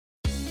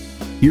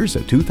Here's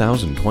a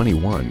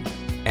 2021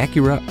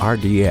 Acura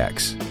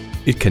RDX.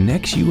 It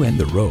connects you and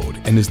the road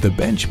and is the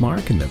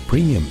benchmark in the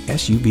premium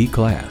SUV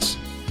class.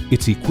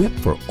 It's equipped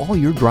for all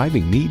your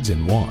driving needs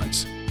and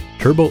wants.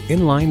 Turbo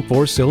inline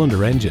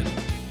 4-cylinder engine,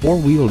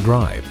 4-wheel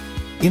drive,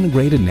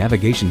 integrated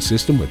navigation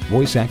system with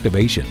voice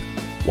activation,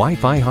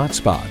 Wi-Fi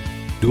hotspot,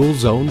 dual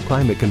zone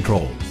climate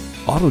control,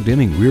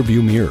 auto-dimming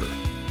rearview mirror,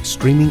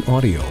 streaming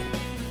audio,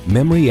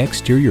 memory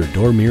exterior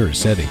door mirror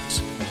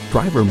settings,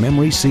 driver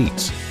memory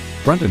seats,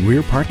 front and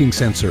rear parking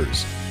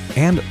sensors,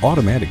 and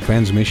automatic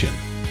transmission.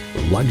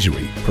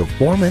 Luxury,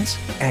 performance,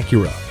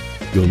 Acura.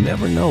 You'll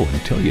never know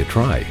until you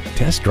try.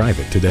 Test drive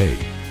it today.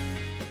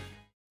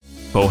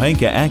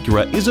 Pohanka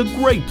Acura is a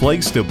great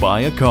place to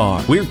buy a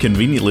car. We're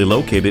conveniently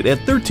located at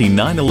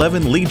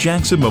 13911 Lee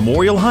Jackson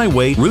Memorial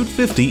Highway, Route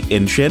 50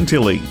 in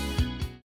Chantilly.